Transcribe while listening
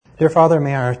Dear Father,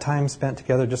 may our time spent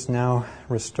together just now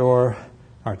restore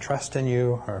our trust in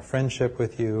you, our friendship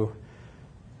with you,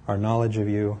 our knowledge of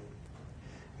you.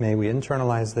 May we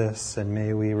internalize this, and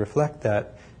may we reflect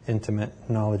that intimate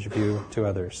knowledge of you to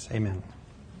others. Amen.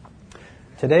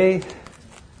 Today,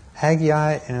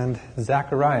 Haggai and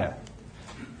Zechariah.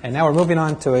 And now we're moving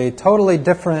on to a totally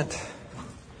different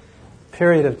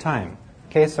period of time.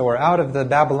 Okay, so we're out of the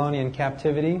Babylonian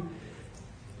captivity.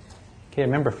 Okay,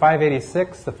 remember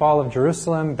 586, the fall of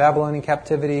Jerusalem, Babylonian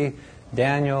captivity,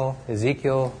 Daniel,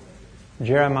 Ezekiel,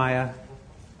 Jeremiah.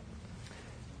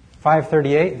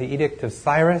 538, the Edict of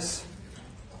Cyrus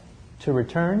to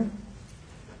return.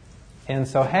 And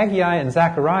so Haggai and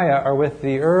Zechariah are with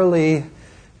the early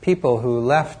people who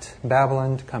left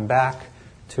Babylon to come back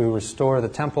to restore the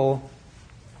temple,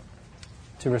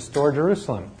 to restore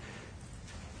Jerusalem.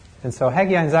 And so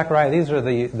Haggai and Zechariah, these are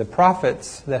the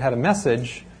prophets that had a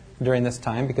message during this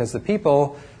time, because the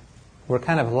people were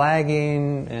kind of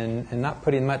lagging and not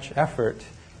putting much effort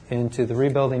into the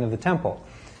rebuilding of the temple.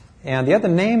 And the other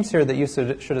names here that you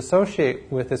should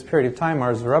associate with this period of time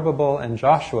are Zerubbabel and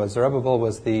Joshua. Zerubbabel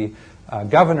was the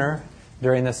governor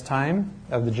during this time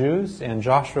of the Jews, and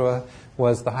Joshua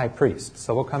was the high priest.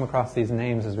 So we'll come across these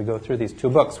names as we go through these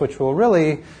two books, which we'll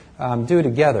really do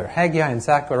together. Haggai and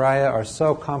Zechariah are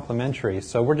so complementary,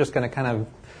 so we're just going to kind of,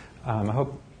 I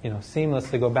hope,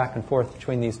 seamlessly go back and forth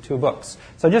between these two books.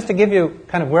 So just to give you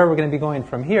kind of where we're going to be going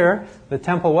from here, the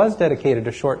temple was dedicated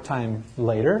a short time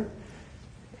later.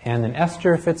 And then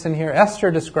Esther fits in here.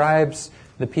 Esther describes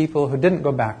the people who didn't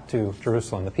go back to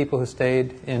Jerusalem, the people who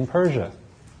stayed in Persia.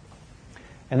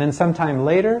 And then sometime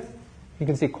later, you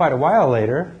can see quite a while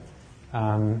later,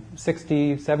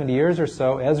 60, 70 years or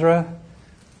so, Ezra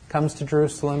comes to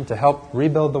Jerusalem to help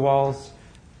rebuild the walls.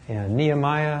 And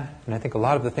Nehemiah, and I think a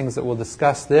lot of the things that we'll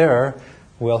discuss there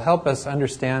will help us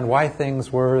understand why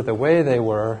things were the way they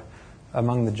were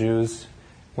among the Jews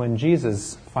when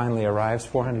Jesus finally arrives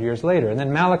 400 years later. And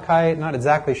then Malachi, not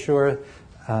exactly sure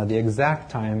the exact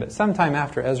time, but sometime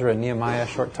after Ezra and Nehemiah, a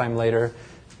short time later,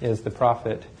 is the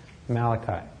prophet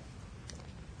Malachi.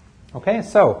 Okay,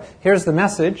 so here's the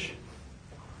message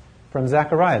from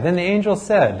Zechariah. Then the angel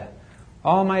said,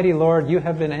 Almighty Lord, you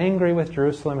have been angry with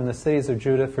Jerusalem and the cities of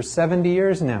Judah for 70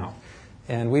 years now.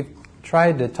 And we've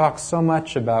tried to talk so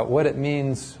much about what it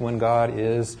means when God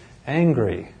is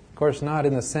angry. Of course, not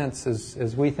in the sense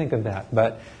as we think of that,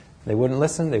 but they wouldn't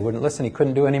listen. He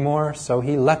couldn't do any more, so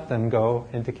he let them go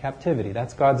into captivity.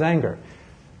 That's God's anger.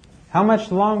 How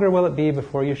much longer will it be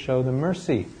before you show them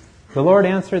mercy? The Lord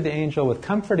answered the angel with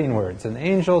comforting words, and the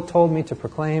angel told me to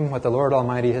proclaim what the Lord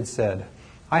Almighty had said.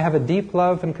 I have a deep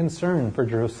love and concern for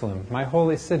Jerusalem, my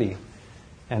holy city,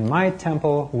 and my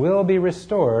temple will be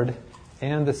restored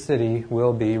and the city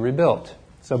will be rebuilt.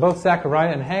 So both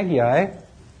Zechariah and Haggai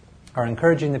are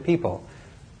encouraging the people.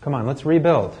 Come on, let's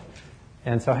rebuild.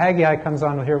 And so Haggai comes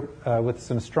on here with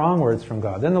some strong words from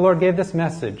God. Then the Lord gave this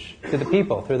message to the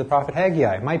people through the prophet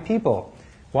Haggai. My people,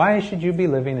 why should you be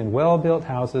living in well-built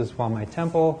houses while my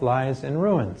temple lies in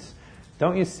ruins?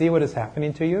 Don't you see what is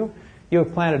happening to you? You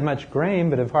have planted much grain,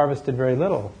 but have harvested very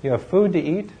little. You have food to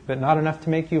eat, but not enough to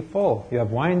make you full. You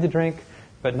have wine to drink,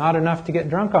 but not enough to get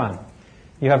drunk on.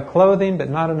 You have clothing, but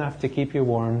not enough to keep you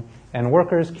warm, and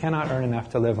workers cannot earn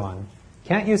enough to live on.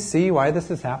 Can't you see why this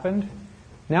has happened?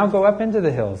 Now go up into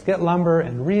the hills, get lumber,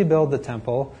 and rebuild the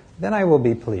temple. Then I will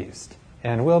be pleased,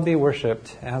 and will be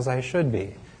worshipped as I should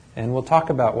be. And we'll talk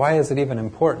about why is it even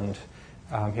important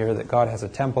here that God has a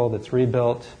temple that's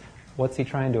rebuilt. What's he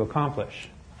trying to accomplish?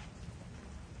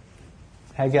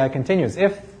 Haggai continues,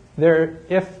 Is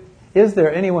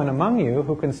there anyone among you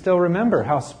who can still remember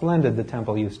how splendid the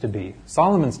temple used to be,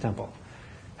 Solomon's temple?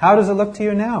 How does it look to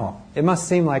you now? It must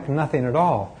seem like nothing at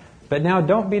all. But now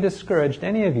don't be discouraged,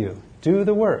 any of you. Do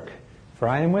the work, for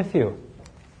I am with you.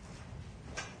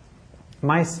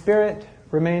 My spirit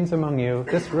remains among you.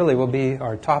 This really will be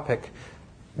our topic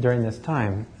during this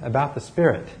time, about the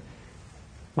Spirit.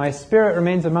 My spirit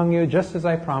remains among you just as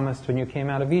I promised when you came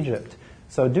out of Egypt.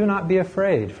 So do not be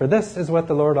afraid, for this is what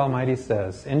the Lord Almighty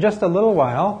says. In just a little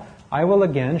while, I will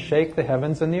again shake the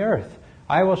heavens and the earth.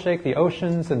 I will shake the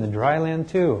oceans and the dry land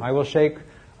too. I will shake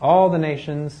all the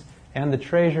nations, and the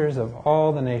treasures of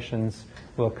all the nations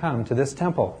will come to this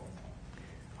temple.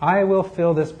 I will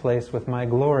fill this place with my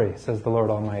glory, says the Lord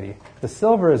Almighty. The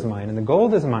silver is mine, and the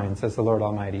gold is mine, says the Lord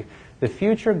Almighty. The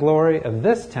future glory of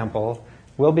this temple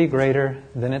will be greater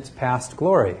than its past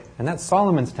glory. And that's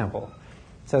Solomon's temple,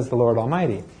 says the Lord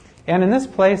Almighty. And in this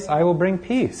place I will bring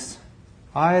peace.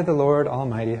 I, the Lord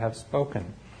Almighty, have spoken.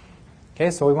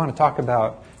 Okay, so we want to talk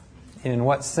about in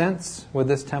what sense would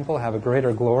this temple have a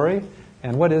greater glory?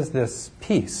 And what is this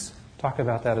peace? Talk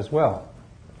about that as well.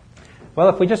 Well,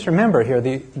 if we just remember here,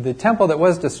 the temple that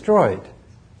was destroyed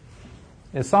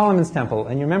is Solomon's temple.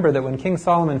 And you remember that when King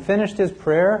Solomon finished his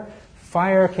prayer,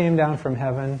 fire came down from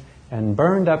heaven and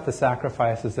burned up the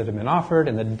sacrifices that had been offered,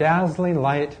 and the dazzling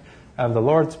light of the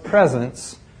Lord's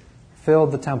presence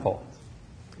filled the temple.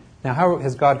 Now, how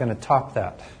is God going to top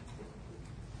that?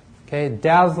 Okay,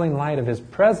 dazzling light of His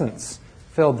presence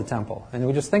filled the temple. And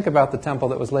we just think about the temple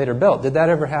that was later built. Did that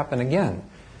ever happen again?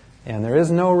 And there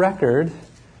is no record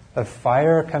of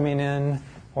fire coming in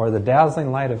or the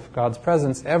dazzling light of God's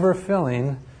presence ever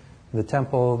filling the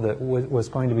temple that was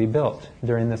going to be built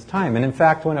during this time. And in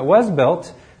fact, when it was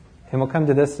built, and we'll come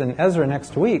to this in Ezra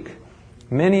next week,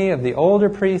 many of the older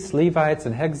priests, Levites,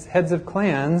 and heads of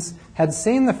clans had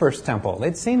seen the first temple.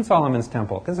 They'd seen Solomon's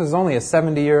temple, because it was only a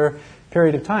 70-year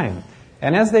period of time.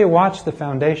 And as they watched the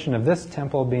foundation of this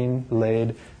temple being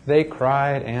laid, they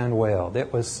cried and wailed.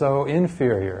 It was so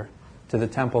inferior to the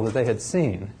temple that they had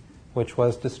seen, which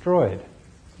was destroyed.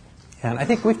 And I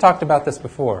think we've talked about this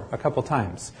before a couple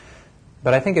times.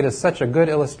 But I think it is such a good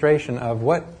illustration of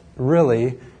what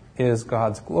really is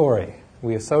God's glory.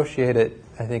 We associate it,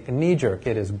 I think, knee-jerk.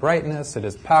 It is brightness, it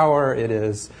is power, it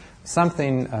is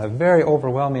something very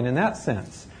overwhelming in that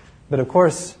sense. But of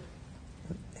course,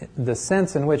 the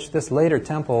sense in which this later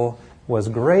temple was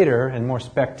greater and more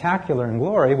spectacular in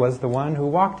glory was the one who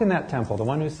walked in that temple, the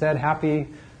one who said, "Happy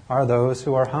are those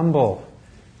who are humble."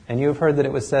 And you've heard that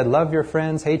it was said, "Love your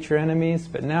friends, hate your enemies."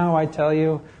 But now I tell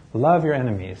you, love your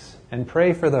enemies and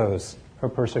pray for those who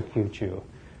persecute you.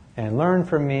 And learn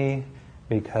from me,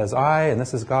 because I, and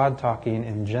this is God talking,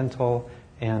 am gentle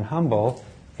and humble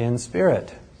in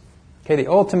spirit. Okay, the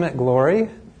ultimate glory,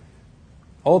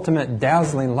 ultimate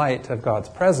dazzling light of God's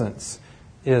presence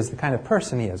is the kind of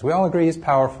person He is. We all agree He's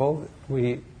powerful.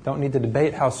 We don't need to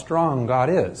debate how strong God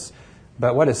is.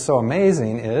 But what is so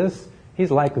amazing is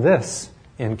He's like this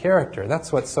in character.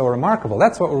 That's what's so remarkable.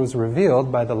 That's what was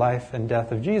revealed by the life and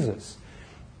death of Jesus.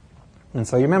 And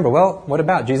so you remember, well, what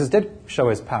about? Jesus did show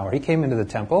His power. He came into the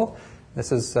temple.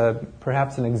 This is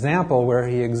perhaps an example where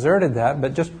He exerted that,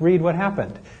 but just read what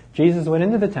happened. Jesus went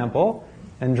into the temple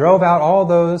and drove out all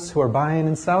those who were buying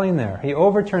and selling there. He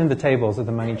overturned the tables of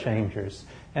the money changers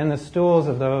and the stools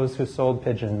of those who sold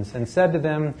pigeons, and said to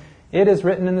them, "It is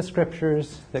written in the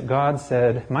Scriptures that God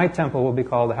said, 'My temple will be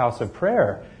called a house of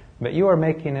prayer,' but you are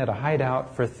making it a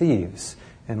hideout for thieves."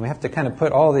 And we have to kind of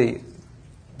put all the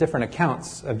different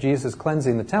accounts of Jesus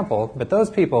cleansing the temple, but those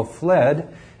people fled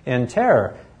in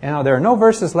terror. Now, there are no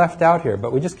verses left out here,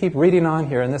 but we just keep reading on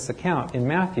here in this account in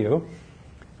Matthew.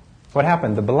 What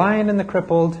happened? The blind and the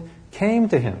crippled came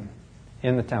to Him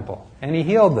in the temple, and He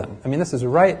healed them. I mean, this is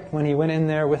right when He went in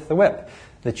there with the whip.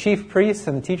 The chief priests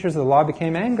and the teachers of the law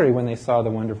became angry when they saw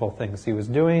the wonderful things He was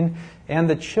doing, and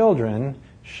the children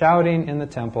shouting in the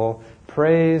temple,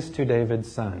 "Praise to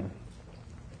David's Son."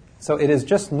 So it is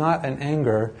just not an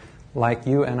anger like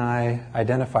you and I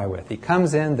identify with. He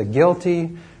comes in, the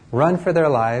guilty run for their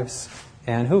lives,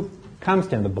 and who comes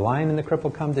to Him? The blind and the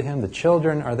crippled come to Him. The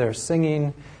children are there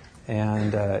singing,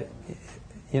 and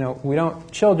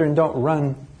children don't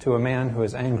run to a man who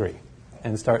is angry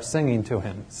and start singing to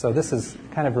him. So this is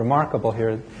kind of remarkable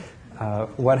here.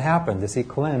 What happened is He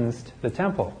cleansed the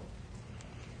temple.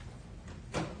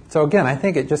 So again, I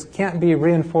think it just can't be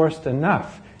reinforced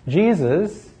enough.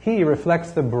 Jesus, He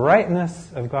reflects the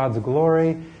brightness of God's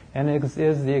glory and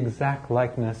is the exact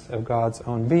likeness of God's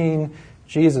own being.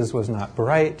 Jesus was not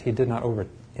bright. He did not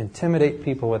intimidate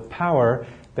people with power,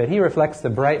 but He reflects the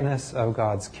brightness of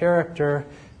God's character,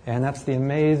 and that's the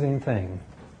amazing thing.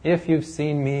 If you've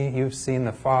seen me, you've seen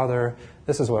the Father.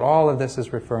 This is what all of this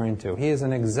is referring to. He is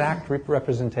an exact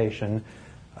representation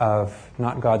of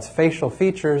not God's facial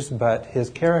features, but His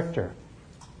character.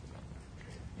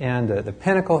 And the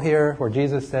pinnacle here, where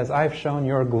Jesus says, "I've shown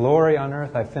your glory on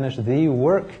earth. I've finished the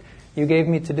work you gave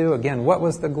me to do." Again, what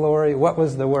was the glory? What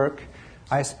was the work?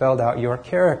 I spelled out your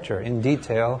character in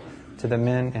detail to the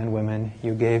men and women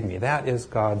you gave me. That is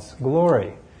God's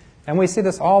glory. And we see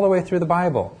this all the way through the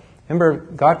Bible. Remember,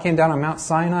 God came down on Mount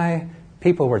Sinai.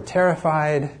 People were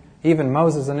terrified. Even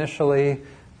Moses initially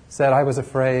said, "I was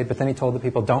afraid," but then he told the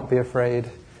people, "Don't be afraid."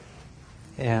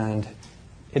 And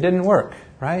it didn't work,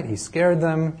 right? He scared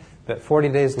them, but 40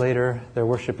 days later, they're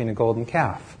worshiping a golden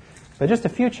calf. But just a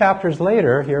few chapters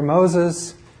later, here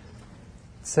Moses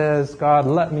says, "God,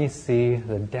 let me see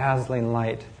the dazzling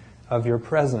light of your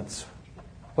presence."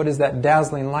 What is that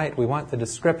dazzling light? We want the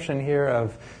description here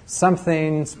of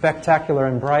something spectacular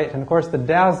and bright. And of course, the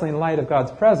dazzling light of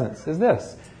God's presence is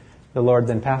this. The Lord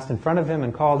then passed in front of him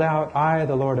and called out, "I,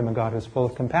 the Lord, am a God who is full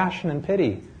of compassion and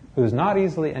pity, who's not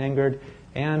easily angered,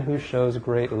 and who shows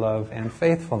great love and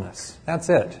faithfulness. That's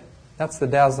it. That's the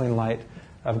dazzling light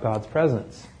of God's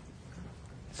presence.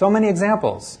 So many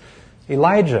examples.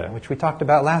 Elijah, which we talked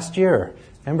about last year.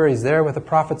 Remember, he's there with the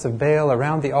prophets of Baal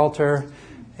around the altar,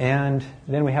 and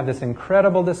then we have this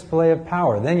incredible display of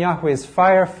power. Then Yahweh's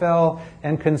fire fell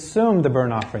and consumed the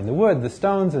burnt offering, the wood, the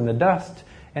stones, and the dust,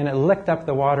 and it licked up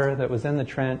the water that was in the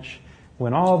trench.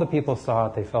 When all the people saw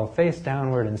it, they fell face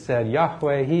downward and said,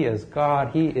 Yahweh, He is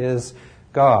God, He is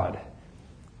God.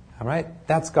 All right?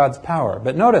 That's God's power.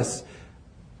 But notice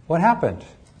what happened.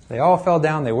 They all fell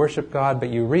down, they worshiped God, but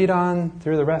you read on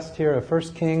through the rest here of 1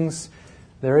 Kings,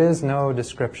 there is no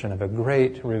description of a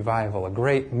great revival, a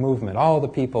great movement. All the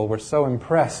people were so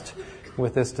impressed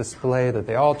with this display that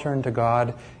they all turned to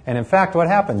God. And in fact, what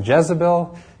happened?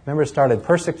 Jezebel, remember, started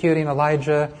persecuting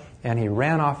Elijah, and he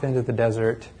ran off into the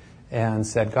desert and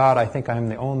said, God, I think I'm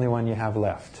the only one you have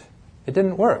left. It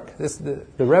didn't work. The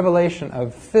revelation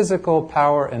of physical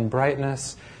power and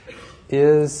brightness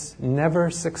is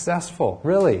never successful,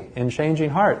 really, in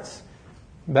changing hearts.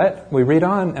 But we read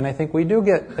on, and I think we do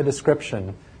get a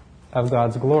description of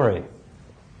God's glory.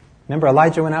 Remember,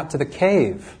 Elijah went out to the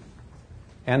cave,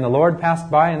 and the Lord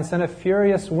passed by and sent a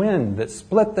furious wind that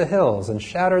split the hills and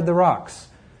shattered the rocks.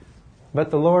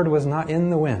 But the Lord was not in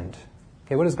the wind.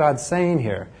 Okay, what is God saying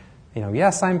here?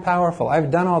 Yes, I'm powerful.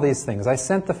 I've done all these things. I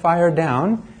sent the fire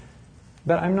down,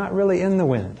 but I'm not really in the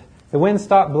wind. The wind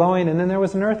stopped blowing, and then there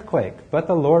was an earthquake, but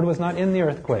the Lord was not in the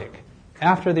earthquake.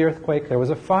 After the earthquake, there was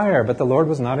a fire, but the Lord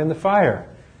was not in the fire.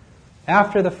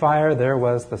 After the fire, there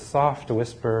was the soft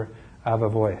whisper of a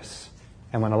voice.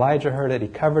 And when Elijah heard it, he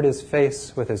covered his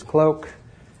face with his cloak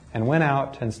and went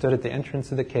out and stood at the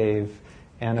entrance of the cave.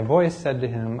 And a voice said to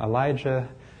him, Elijah,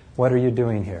 what are you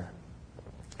doing here?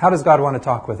 How does God want to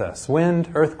talk with us? Wind,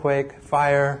 earthquake,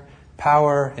 fire,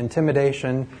 power,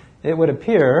 intimidation. It would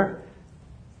appear,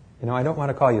 I don't want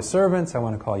to call you servants, I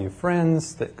want to call you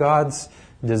friends, that God's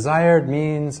desired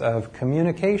means of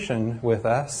communication with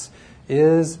us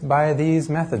is by these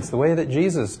methods, the way that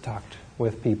Jesus talked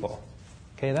with people.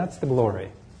 Okay, that's the glory.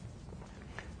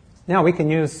 Now we can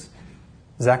use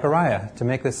Zechariah to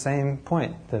make the same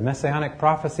point. The messianic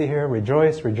prophecy here,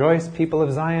 rejoice, rejoice, people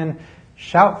of Zion.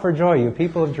 Shout for joy, you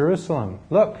people of Jerusalem.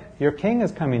 Look, your king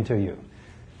is coming to you.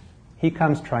 He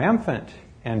comes triumphant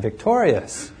and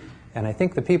victorious. And I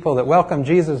think the people that welcome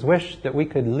Jesus wish that we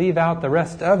could leave out the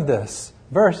rest of this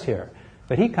verse here.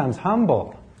 But he comes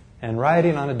humble and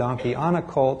riding on a donkey, on a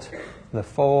colt, the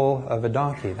foal of a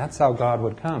donkey. That's how God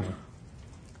would come.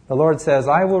 The Lord says,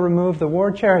 I will remove the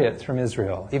war chariots from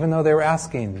Israel, even though they were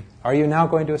asking, are you now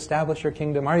going to establish your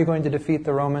kingdom? Are you going to defeat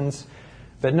the Romans?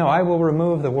 But no, I will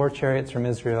remove the war chariots from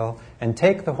Israel and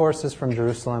take the horses from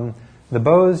Jerusalem. The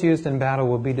bows used in battle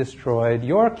will be destroyed.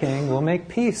 Your king will make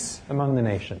peace among the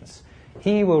nations.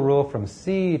 He will rule from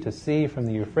sea to sea, from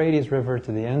the Euphrates River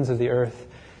to the ends of the earth.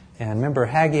 And remember,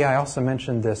 Haggai also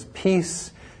mentioned this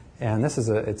peace. And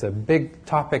it's a big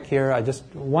topic here.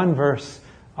 One verse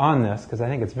on this, because I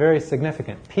think it's very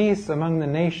significant. Peace among the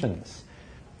nations.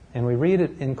 And we read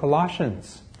it in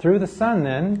Colossians. Through the Son,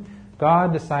 then,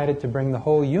 God decided to bring the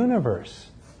whole universe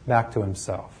back to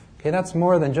himself. Okay, that's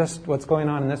more than just what's going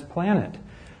on in this planet.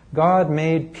 God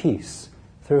made peace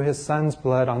through his Son's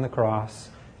blood on the cross,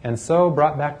 and so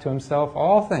brought back to himself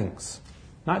all things,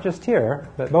 not just here,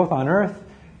 but both on earth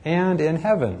and in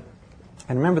heaven.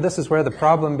 And remember, this is where the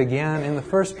problem began in the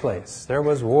first place. There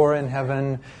was war in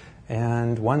heaven,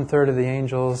 and 1/3 of the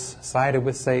angels sided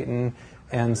with Satan.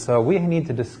 And so we need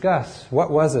to discuss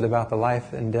what was it about the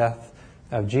life and death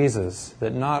of Jesus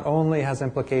that not only has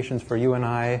implications for you and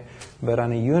I, but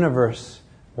on a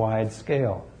universe-wide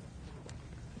scale.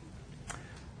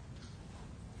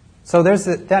 So there's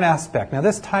that aspect. Now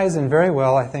this ties in very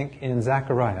well, I think, in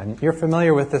Zechariah. And you're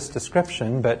familiar with this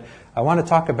description, but I want to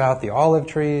talk about the olive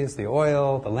trees, the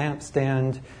oil, the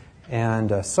lampstand,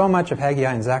 and so much of Haggai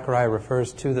and Zechariah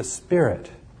refers to the Spirit.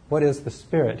 What is the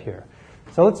Spirit here?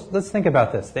 So let's think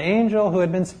about this. The angel who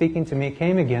had been speaking to me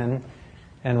came again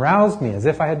and roused me as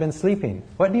if I had been sleeping.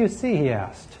 What do you see? He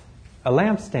asked. A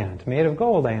lampstand made of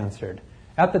gold, I answered.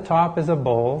 At the top is a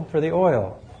bowl for the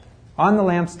oil. On the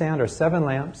lampstand are 7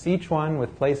 lamps, each one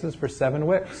with places for 7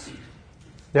 wicks.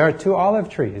 There are 2 olive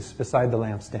trees beside the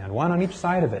lampstand, one on each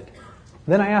side of it.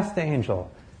 Then I asked the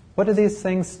angel, what do these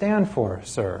things stand for,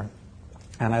 sir?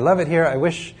 And I love it here. I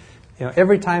wish,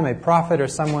 every time a prophet or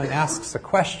someone asks a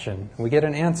question, we get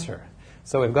an answer.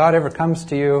 So if God ever comes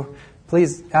to you,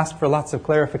 please ask for lots of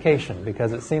clarification,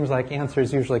 because it seems like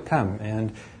answers usually come.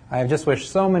 And I have just wished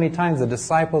so many times the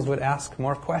disciples would ask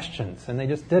more questions, and they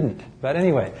just didn't. But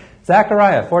anyway,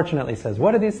 Zechariah fortunately says,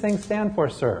 "What do these things stand for,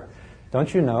 sir?"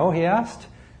 "Don't you know?" he asked.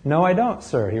 "No, I don't,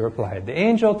 sir," he replied. "The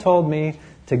angel told me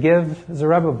to give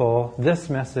Zerubbabel this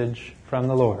message from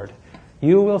the Lord.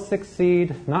 You will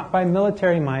succeed not by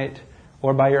military might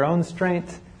or by your own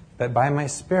strength, but by my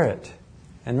Spirit."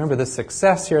 And remember, the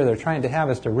success here they're trying to have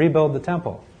is to rebuild the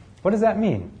temple. What does that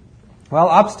mean? Well,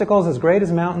 obstacles as great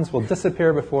as mountains will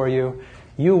disappear before you.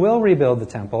 You will rebuild the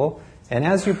temple, and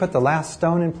as you put the last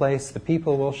stone in place, the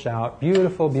people will shout,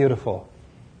 "Beautiful, beautiful."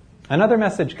 Another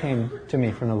message came to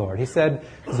me from the Lord. He said,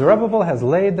 "Zerubbabel has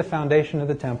laid the foundation of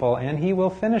the temple, and he will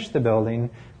finish the building.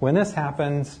 When this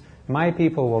happens, my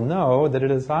people will know that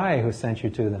it is I who sent you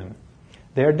to them.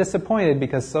 They are disappointed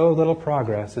because so little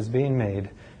progress is being made,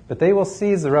 but they will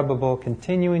see Zerubbabel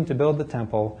continuing to build the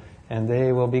temple, and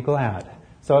they will be glad."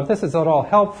 So if this is at all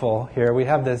helpful here, we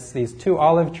have these two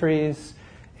olive trees,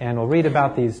 and we'll read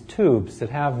about these tubes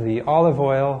that have the olive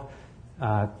oil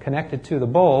connected to the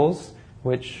bowls,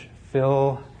 which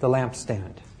fill the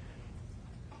lampstand.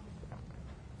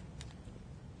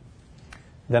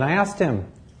 Then I asked him,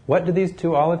 "What do these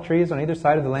two olive trees on either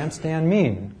side of the lampstand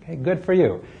mean?" Okay, good for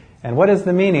you. "And what is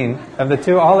the meaning of the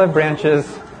two olive branches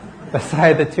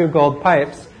beside the two gold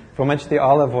pipes from which the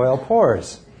olive oil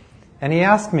pours?" And he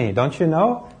asked me, "Don't you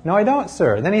know?" "No, I don't,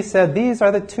 sir." Then he said, "These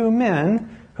are the two men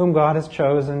whom God has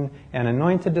chosen and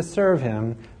anointed to serve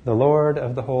him, the Lord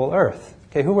of the whole earth."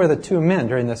 Okay, who were the two men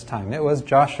during this time? It was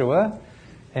Joshua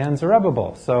and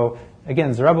Zerubbabel. So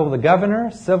again, Zerubbabel the governor,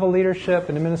 civil leadership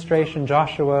and administration.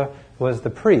 Joshua was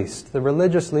the priest, the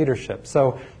religious leadership.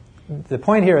 So the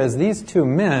point here is these two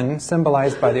men,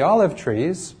 symbolized by the olive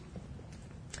trees,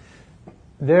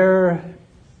 they're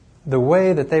the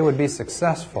way that they would be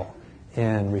successful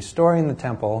in restoring the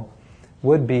temple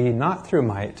would be not through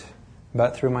might,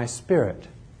 but through my Spirit.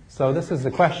 So this is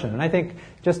the question. And I think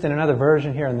just in another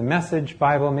version here in the Message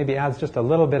Bible maybe adds just a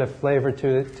little bit of flavor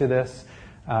to this.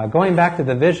 Going back to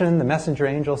the vision, the messenger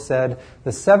angel said,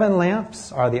 "The 7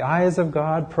 lamps are the eyes of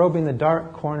God probing the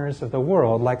dark corners of the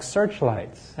world like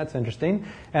searchlights." That's interesting.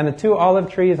 "And the 2 olive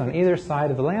trees on either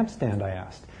side of the lampstand," I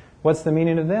asked. "What's the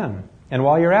meaning of them?" "And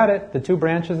while you're at it, the 2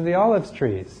 branches of the olive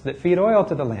trees that feed oil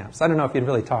to the lamps." I don't know if you'd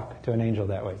really talk to an angel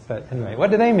that way, but anyway, what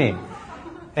do they mean?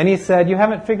 And he said, "You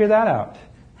haven't figured that out."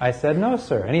 I said, "No,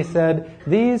 sir." And he said,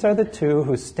 "These are the 2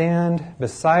 who stand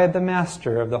beside the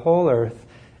master of the whole earth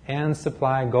and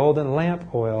supply golden lamp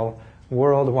oil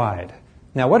worldwide."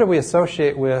 Now, what do we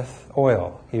associate with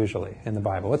oil usually in the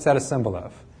Bible? What's that a symbol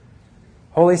of?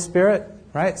 Holy Spirit,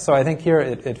 right? So I think here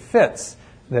it fits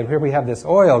that here we have this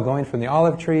oil going from the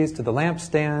olive trees to the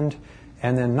lampstand,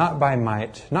 and then not by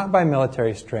might, not by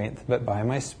military strength, but by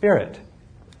my Spirit.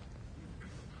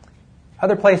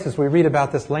 Other places we read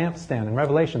about this lampstand. In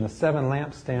Revelation, the 7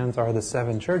 lampstands are the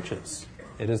 7 churches.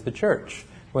 It is the church.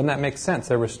 Wouldn't that make sense?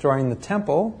 They're restoring the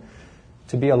temple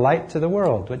to be a light to the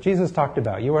world. What Jesus talked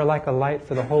about. "You are like a light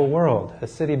for the whole world. A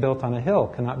city built on a hill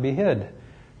cannot be hid.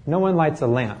 No one lights a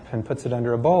lamp and puts it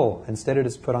under a bowl. Instead, it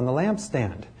is put on the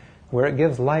lampstand, where it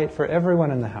gives light for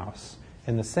everyone in the house.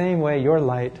 In the same way, your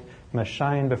light must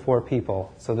shine before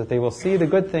people, so that they will see the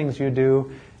good things you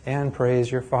do and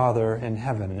praise your Father in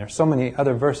heaven." There's so many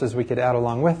other verses we could add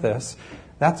along with this.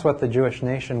 That's what the Jewish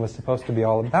nation was supposed to be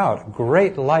all about. A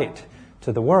great light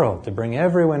to the world, to bring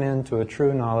everyone into a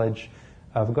true knowledge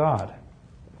of God.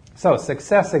 So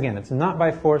success, again, it's not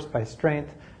by force, by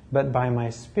strength, but by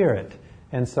my Spirit.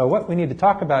 And so what we need to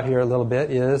talk about here a little bit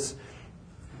is,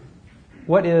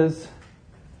 what is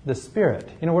the Spirit?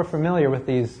 You know, we're familiar with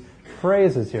these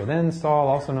phrases here. Then Saul,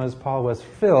 also known as Paul, was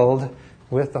filled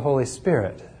with the Holy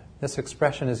Spirit. This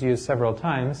expression is used several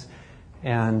times.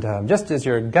 And just as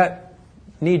your gut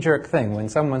knee-jerk thing, when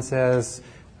someone says,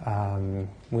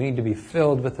 we need to be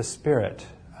filled with the Spirit,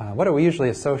 what do we usually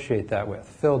associate that with?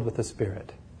 Filled with the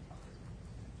Spirit.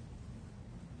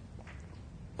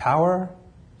 Power?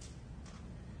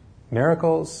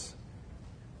 Miracles?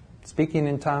 Speaking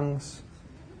in tongues?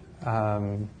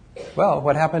 Well,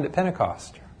 what happened at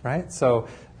Pentecost, right? So,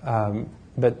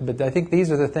 but I think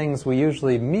these are the things we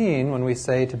usually mean when we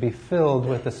say to be filled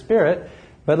with the Spirit.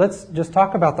 But let's just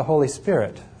talk about the Holy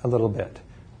Spirit a little bit.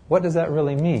 What does that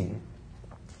really mean?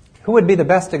 Who would be the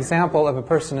best example of a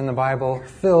person in the Bible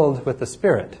filled with the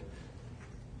Spirit?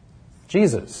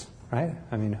 Jesus, right?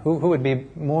 I mean, who would be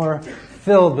more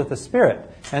filled with the Spirit?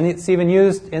 And it's even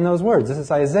used in those words. This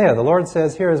is Isaiah. The Lord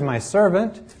says, "Here is my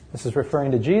servant," this is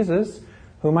referring to Jesus,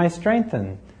 "whom I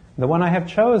strengthen, the one I have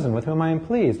chosen, with whom I am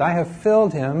pleased. I have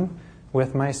filled him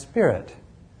with my Spirit."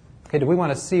 Okay, do we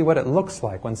want to see what it looks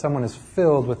like when someone is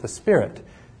filled with the Spirit?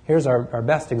 Here's our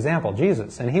best example,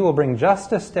 Jesus. And he will bring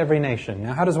justice to every nation.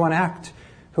 Now, how does one act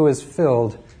who is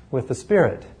filled with the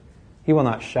Spirit? He will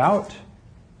not shout.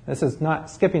 This is not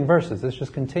skipping verses. This is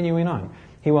just continuing on.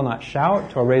 He will not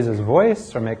shout or raise his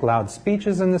voice or make loud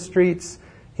speeches in the streets.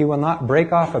 He will not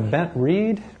break off a bent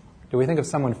reed. Do we think of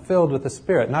someone filled with the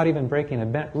Spirit, not even breaking a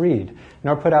bent reed,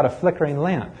 nor put out a flickering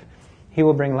lamp? He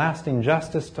will bring lasting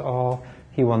justice to all.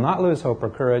 He will not lose hope or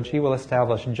courage. He will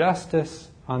establish justice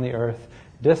on the earth.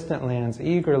 Distant lands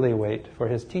eagerly wait for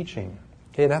his teaching.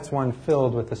 Okay, that's one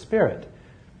filled with the Spirit.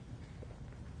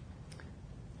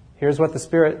 Here's what the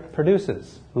Spirit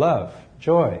produces: love,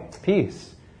 joy,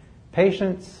 peace,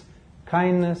 patience,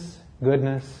 kindness,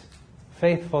 goodness,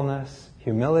 faithfulness,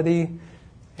 humility,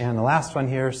 and the last one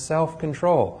here,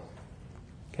 self-control.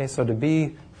 Okay, so to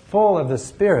be full of the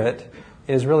Spirit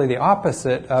is really the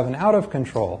opposite of an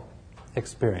out-of-control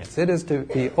experience. It is to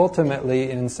be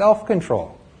ultimately in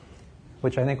self-control,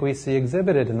 which I think we see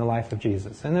exhibited in the life of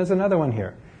Jesus. And there's another one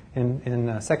here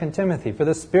in 2 Timothy. For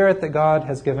the Spirit that God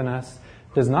has given us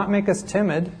does not make us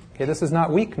timid. Okay, this is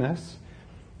not weakness.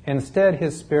 Instead,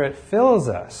 His Spirit fills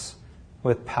us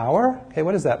with power. Okay,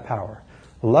 what is that power?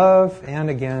 Love and,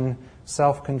 again,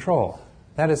 self-control.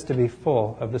 That is to be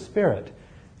full of the Spirit.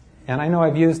 And I know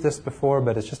I've used this before,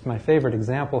 but it's just my favorite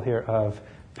example here of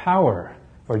power,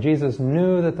 where Jesus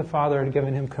knew that the Father had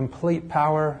given Him complete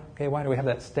power. Okay, why do we have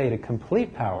that stated?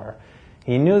 Complete power.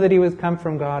 He knew that He would come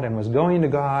from God and was going to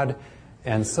God.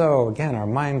 And so, again, our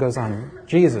mind goes on.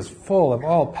 Jesus, full of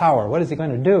all power. What is He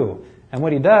going to do? And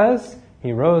what He does,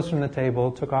 He rose from the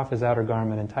table, took off His outer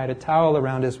garment, and tied a towel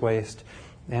around His waist,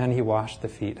 and He washed the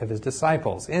feet of His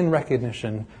disciples in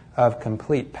recognition of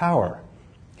complete power.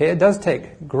 Okay, it does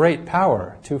take great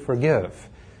power to forgive,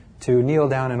 to kneel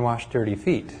down and wash dirty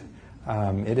feet.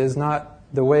 It is not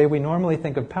the way we normally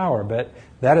think of power, but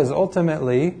that is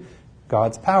ultimately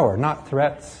God's power, not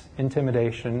threats,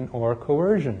 intimidation, or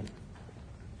coercion.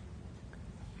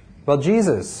 Well,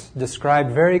 Jesus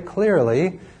described very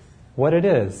clearly what it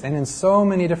is, and in so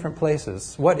many different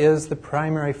places, what is the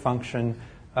primary function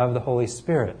of the Holy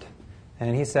Spirit.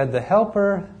 And He said, the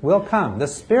Helper will come, the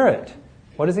Spirit.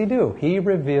 What does He do? He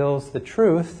reveals the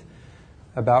truth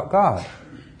about God.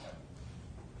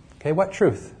 Okay, what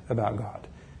truth about God?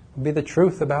 It would be the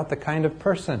truth about the kind of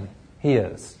person He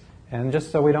is. And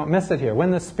just so we don't miss it here,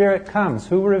 when the Spirit comes,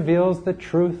 who reveals the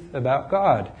truth about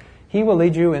God? He will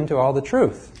lead you into all the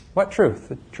truth. What truth?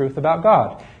 The truth about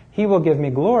God. He will give me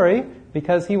glory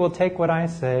because He will take what I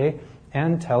say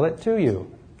and tell it to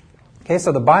you. Okay,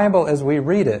 so the Bible as we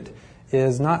read it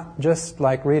is not just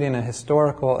like reading a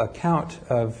historical account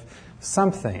of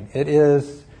something. It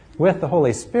is with the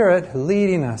Holy Spirit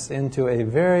leading us into a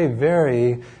very,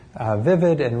 very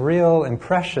vivid and real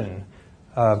impression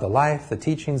of the life, the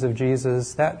teachings of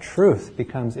Jesus. That truth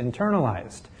becomes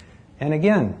internalized. And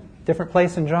again, different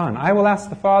place in John. I will ask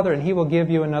the Father and He will give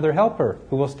you another helper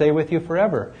who will stay with you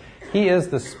forever. He is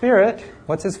the Spirit.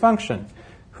 What's His function?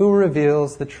 Who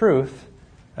reveals the truth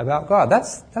about God.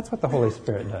 That's what the Holy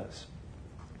Spirit does.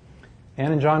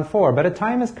 And in John 4, but a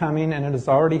time is coming and it is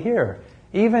already here.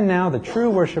 Even now the true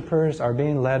worshipers are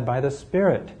being led by the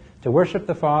Spirit to worship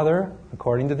the Father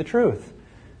according to the truth.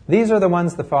 These are the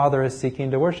ones the Father is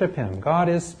seeking to worship Him. God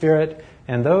is Spirit,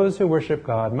 and those who worship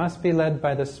God must be led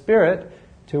by the Spirit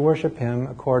to worship Him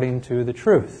according to the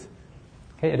truth.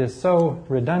 Okay, it is so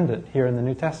redundant here in the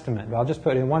New Testament. But I'll just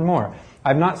put in one more.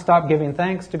 I've not stopped giving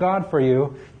thanks to God for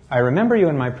you. I remember you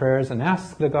in my prayers and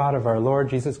ask the God of our Lord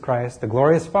Jesus Christ, the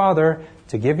glorious Father,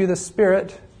 to give you the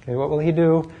Spirit. Okay, what will He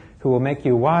do? Who will make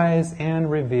you wise and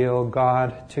reveal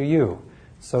God to you,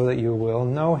 so that you will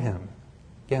know Him.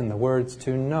 Again, the words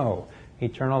to know.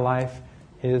 Eternal life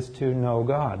is to know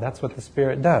God. That's what the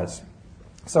Spirit does.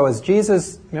 So as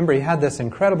Jesus, remember, He had this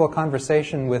incredible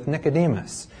conversation with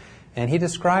Nicodemus, and He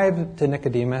described to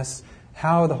Nicodemus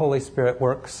how the Holy Spirit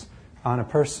works on a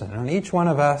person, on each one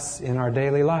of us in our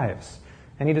daily lives.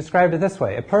 And He described it this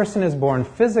way: a person is born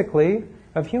physically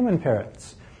of human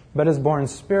parents, but is born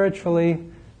spiritually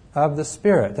of the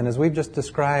Spirit. And as we've just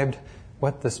described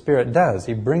what the Spirit does,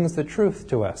 He brings the truth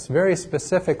to us, very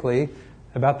specifically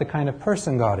about the kind of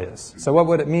person God is. So what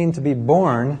would it mean to be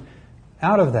born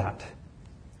out of that?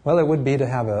 Well, it would be to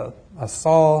have a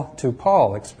Saul to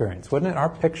Paul experience, wouldn't it? Our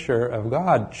picture of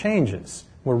God changes.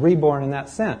 We're reborn in that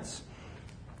sense.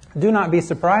 Do not be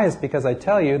surprised because I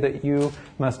tell you that you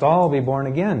must all be born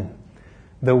again.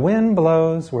 The wind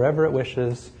blows wherever it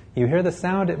wishes. You hear the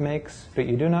sound it makes, but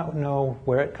you do not know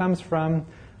where it comes from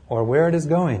or where it is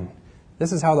going.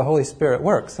 This is how the Holy Spirit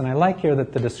works. And I like here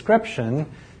that the description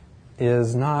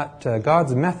is not,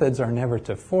 God's methods are never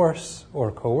to force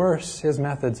or coerce. His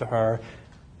methods are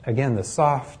again, the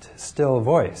soft, still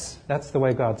voice. That's the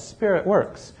way God's Spirit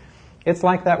works. It's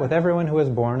like that with everyone who is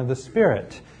born of the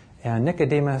Spirit. And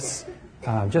Nicodemus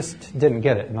just didn't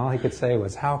get it. And all he could say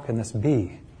was, how can this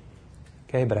be?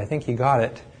 Okay, but I think he got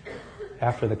it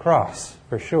after the cross,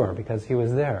 for sure, because he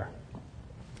was there.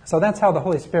 So that's how the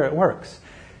Holy Spirit works.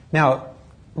 Now,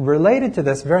 related to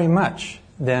this very much,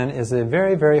 then, is a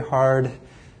very, very hard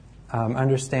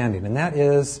understanding. And that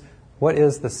is, what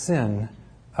is the sin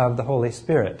of the Holy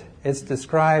Spirit? It's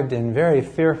described in very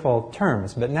fearful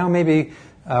terms. But now maybe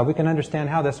we can understand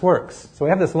how this works. So we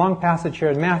have this long passage here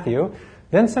in Matthew.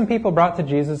 Then some people brought to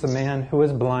Jesus a man who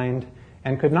was blind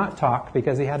and could not talk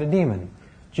because he had a demon.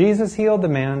 Jesus healed the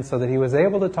man so that he was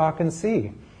able to talk and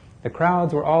see. The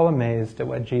crowds were all amazed at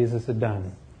what Jesus had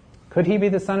done. Could he be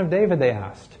the son of David, they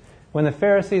asked. When the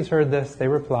Pharisees heard this, they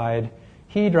replied,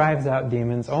 he drives out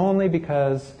demons only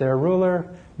because their ruler,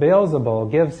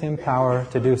 Beelzebul, gives him power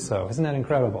to do so. Isn't that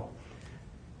incredible?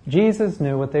 Jesus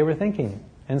knew what they were thinking,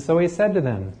 and so he said to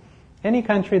them, any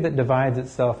country that divides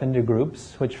itself into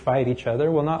groups which fight each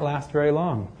other will not last very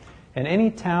long. And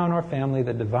any town or family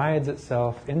that divides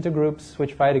itself into groups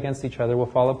which fight against each other will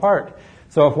fall apart.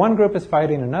 So if one group is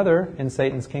fighting another in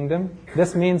Satan's kingdom,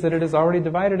 this means that it is already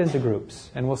divided into groups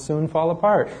and will soon fall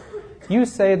apart. You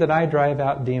say that I drive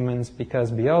out demons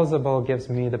because Beelzebul gives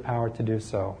me the power to do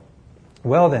so.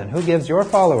 Well then, who gives your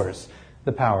followers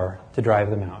the power to drive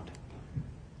them out?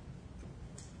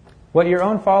 What your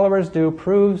own followers do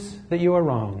proves that you are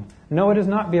wrong. No, it is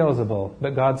not Beelzebul,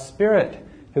 but God's Spirit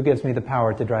who gives me the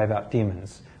power to drive out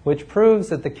demons, which proves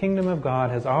that the kingdom of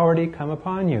God has already come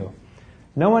upon you.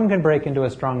 No one can break into a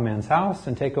strong man's house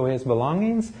and take away his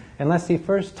belongings unless he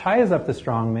first ties up the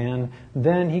strong man,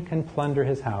 then he can plunder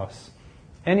his house.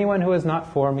 Anyone who is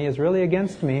not for me is really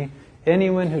against me.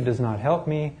 Anyone who does not help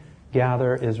me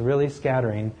gather is really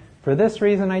scattering. For this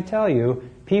reason I tell you,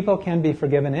 people can be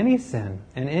forgiven any sin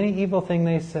and any evil thing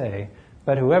they say,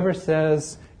 but whoever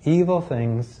says evil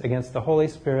things against the Holy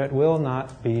Spirit will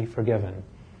not be forgiven.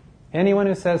 Anyone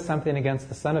who says something against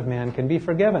the Son of Man can be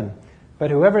forgiven, but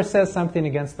whoever says something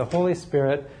against the Holy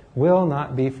Spirit will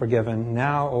not be forgiven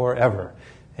now or ever.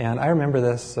 And I remember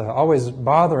this always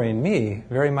bothering me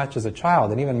very much as a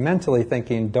child, and even mentally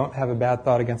thinking, don't have a bad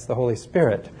thought against the Holy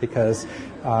Spirit, because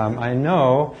I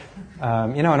know,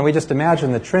 and we just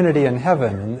imagine the Trinity in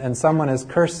heaven, and someone is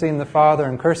cursing the Father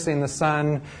and cursing the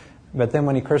Son, but then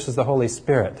when he curses the Holy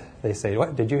Spirit, they say,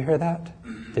 what, did you hear that?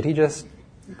 Did he just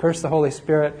curse the Holy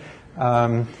Spirit?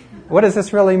 What does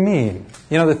this really mean?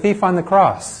 The thief on the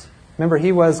cross, remember,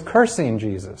 he was cursing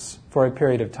Jesus for a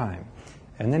period of time.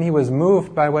 And then he was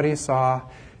moved by what he saw,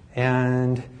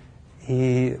 and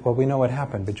we know what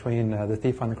happened between the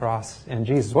thief on the cross and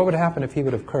Jesus. What would happen if he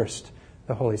would have cursed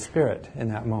the Holy Spirit in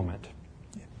that moment?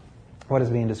 What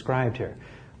is being described here?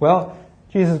 Well,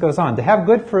 Jesus goes on, to have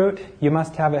good fruit, you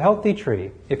must have a healthy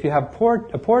tree. If you have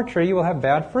a poor tree, you will have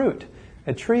bad fruit.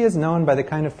 A tree is known by the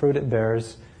kind of fruit it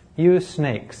bears. You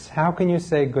snakes, how can you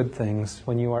say good things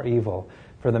when you are evil?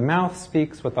 For the mouth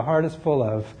speaks what the heart is full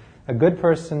of. A good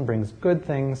person brings good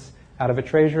things out of a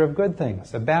treasure of good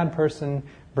things. A bad person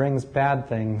brings bad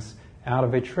things out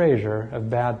of a treasure of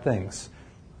bad things.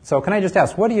 So can I just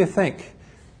ask, what do you think,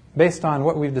 based on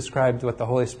what we've described what the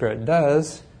Holy Spirit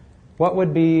does, what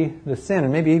would be the sin,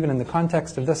 and maybe even in the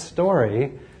context of this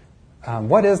story,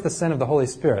 what is the sin of the Holy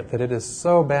Spirit, that it is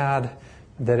so bad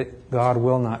that God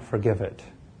will not forgive it?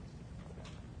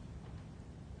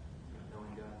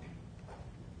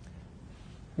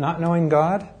 Not knowing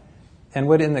God? And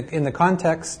what in the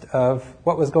context of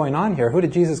what was going on here, who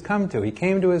did Jesus come to? He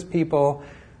came to his people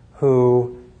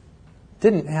who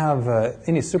didn't have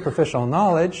any superficial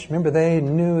knowledge. Remember, they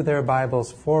knew their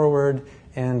Bibles forward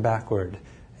and backward.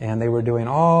 And they were doing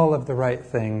all of the right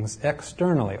things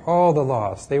externally, all the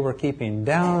laws. They were keeping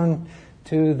down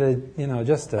to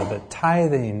the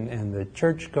tithing and the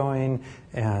church going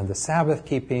and the Sabbath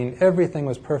keeping. Everything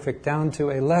was perfect down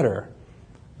to a letter.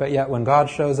 But yet when God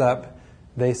shows up,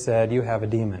 they said, you have a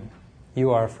demon. You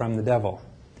are from the devil.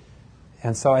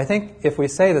 And so I think if we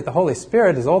say that the Holy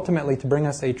Spirit is ultimately to bring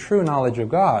us a true knowledge of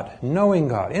God, knowing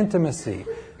God, intimacy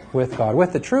with God,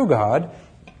 with the true God,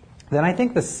 then I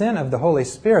think the sin of the Holy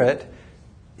Spirit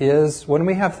is when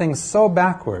we have things so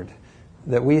backward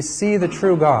that we see the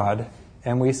true God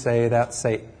and we say that's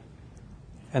Satan.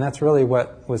 And that's really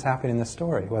what was happening in this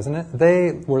story, wasn't it?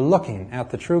 They were looking at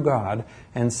the true God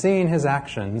and seeing his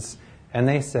actions, and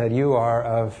they said, you are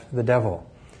of the devil.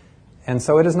 And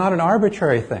so it is not an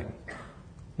arbitrary thing.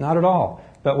 Not at all.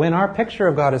 But when our picture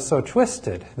of God is so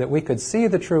twisted that we could see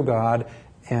the true God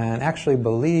and actually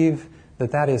believe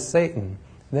that that is Satan,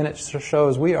 then it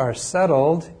shows we are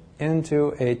settled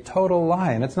into a total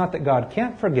lie. And it's not that God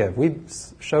can't forgive. We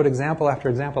showed example after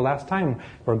example last time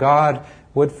where God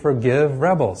would forgive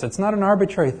rebels. It's not an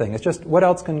arbitrary thing. It's just, what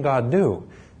else can God do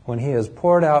when He has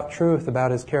poured out truth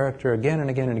about His character again and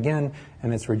again and again,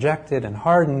 and it's rejected and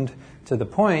hardened to the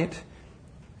point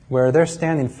where they're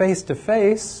standing face to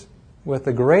face with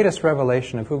the greatest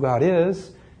revelation of who God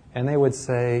is, and they would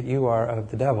say, "You are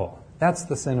of the devil." That's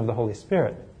the sin of the Holy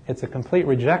Spirit. It's a complete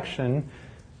rejection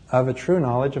of a true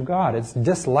knowledge of God. It's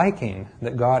disliking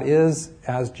that God is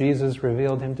as Jesus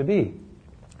revealed Him to be.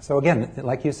 So again,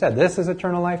 like you said, this is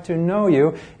eternal life, to know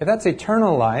you. If that's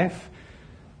eternal life,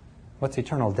 what's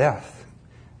eternal death?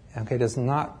 Okay,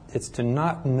 it's to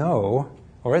not know,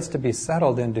 or it's to be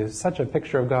settled into such a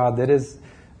picture of God that is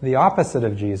the opposite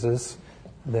of Jesus,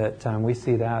 that we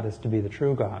see that as to be the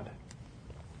true God.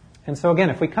 And so again,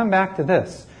 if we come back to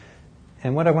this,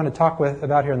 and what I want to talk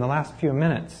about here in the last few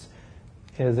minutes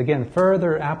is, again,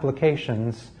 further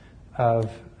applications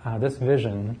of this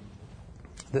vision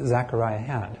that Zechariah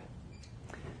had.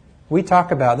 We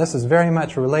talk about, this is very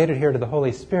much related here to the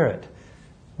Holy Spirit,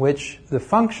 which the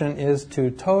function is to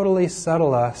totally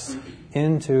settle us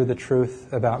into the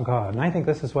truth about God. And I think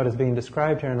this is what is being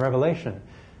described here in Revelation.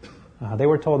 They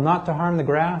were told not to harm the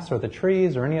grass or the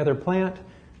trees or any other plant.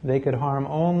 They could harm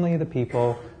only the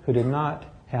people who did not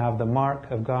have the mark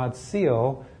of God's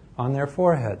seal on their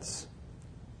foreheads.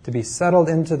 To be settled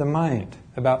into the mind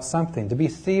about something, to be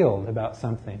sealed about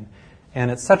something. And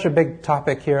it's such a big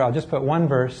topic here. I'll just put one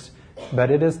verse,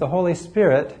 but it is the Holy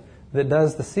Spirit that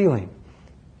does the sealing.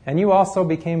 And you also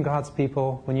became God's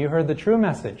people when you heard the true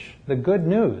message, the good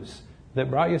news that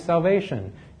brought you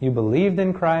salvation. You believed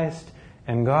in Christ,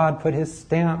 and God put His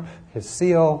stamp, His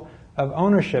seal of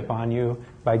ownership on you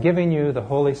by giving you the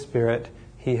Holy Spirit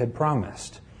He had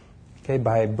promised. Okay,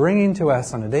 by bringing to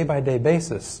us on a day-by-day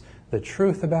basis the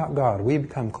truth about God, we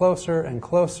become closer and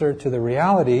closer to the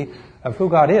reality of who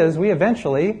God is. We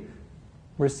eventually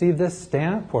receive this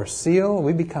stamp or seal.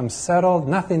 We become settled.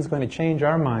 Nothing's going to change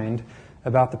our mind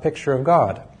about the picture of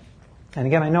God. And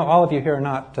again, I know all of you here are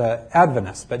not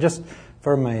Adventists, but just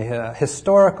from a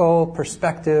historical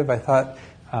perspective, I thought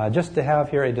just to have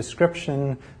here a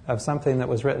description of something that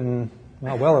was written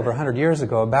well over 100 years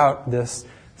ago about this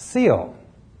seal.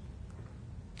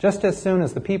 Just as soon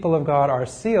as the people of God are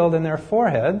sealed in their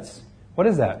foreheads, what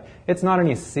is that? It's not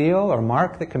any seal or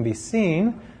mark that can be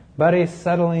seen, but a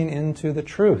settling into the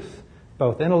truth,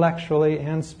 both intellectually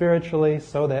and spiritually,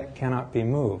 so that cannot be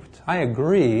moved. I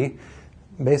agree,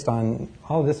 based on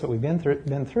all of this that we've been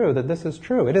through, that this is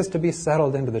true. It is to be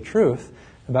settled into the truth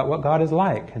about what God is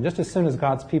like. And just as soon as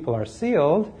God's people are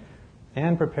sealed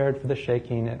and prepared for the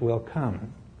shaking, it will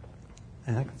come.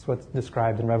 And that's what's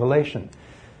described in Revelation.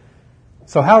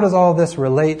 So how does all this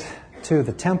relate to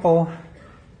the temple?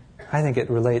 I think it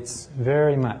relates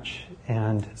very much.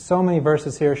 And so many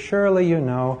verses here. Surely you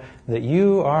know that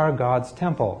you are God's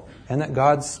temple and that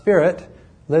God's Spirit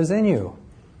lives in you.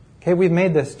 Okay, we've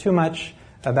made this too much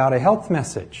about a health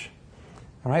message.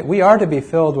 All right, we are to be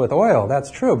filled with oil,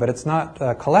 that's true, but it's not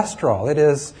cholesterol. It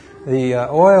is the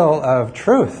oil of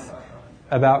truth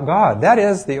about God. That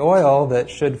is the oil that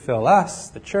should fill us,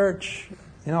 the church,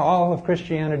 all of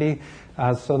Christianity,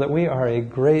 so that we are a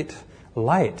great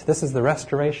light. This is the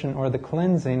restoration or the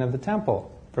cleansing of the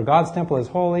temple. For God's temple is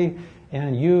holy,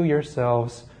 and you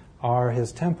yourselves are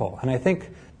His temple. And I think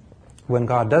when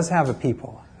God does have a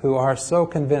people who are so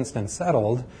convinced and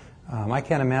settled, I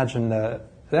can't imagine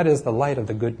that is the light of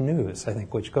the good news, I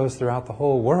think, which goes throughout the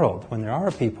whole world. When there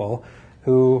are people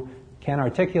who can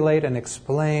articulate and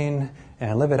explain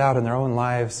and live it out in their own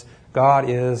lives, God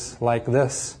is like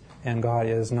this, and God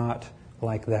is not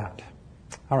like that.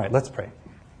 All right, let's pray.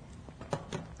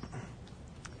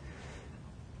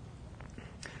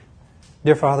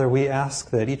 Dear Father, we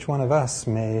ask that each one of us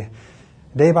may,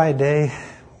 day by day,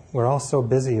 we're all so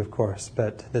busy, of course,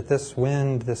 but that this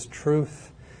wind, this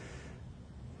truth,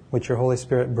 which your Holy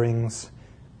Spirit brings,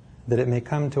 that it may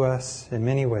come to us in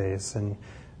many ways. And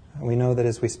we know that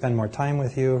as we spend more time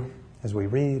with you, as we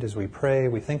read, as we pray,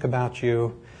 we think about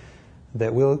you,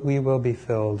 that we will be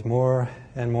filled more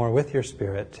and more with your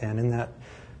Spirit, and in that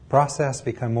process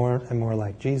become more and more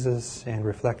like Jesus and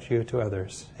reflect you to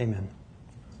others. Amen.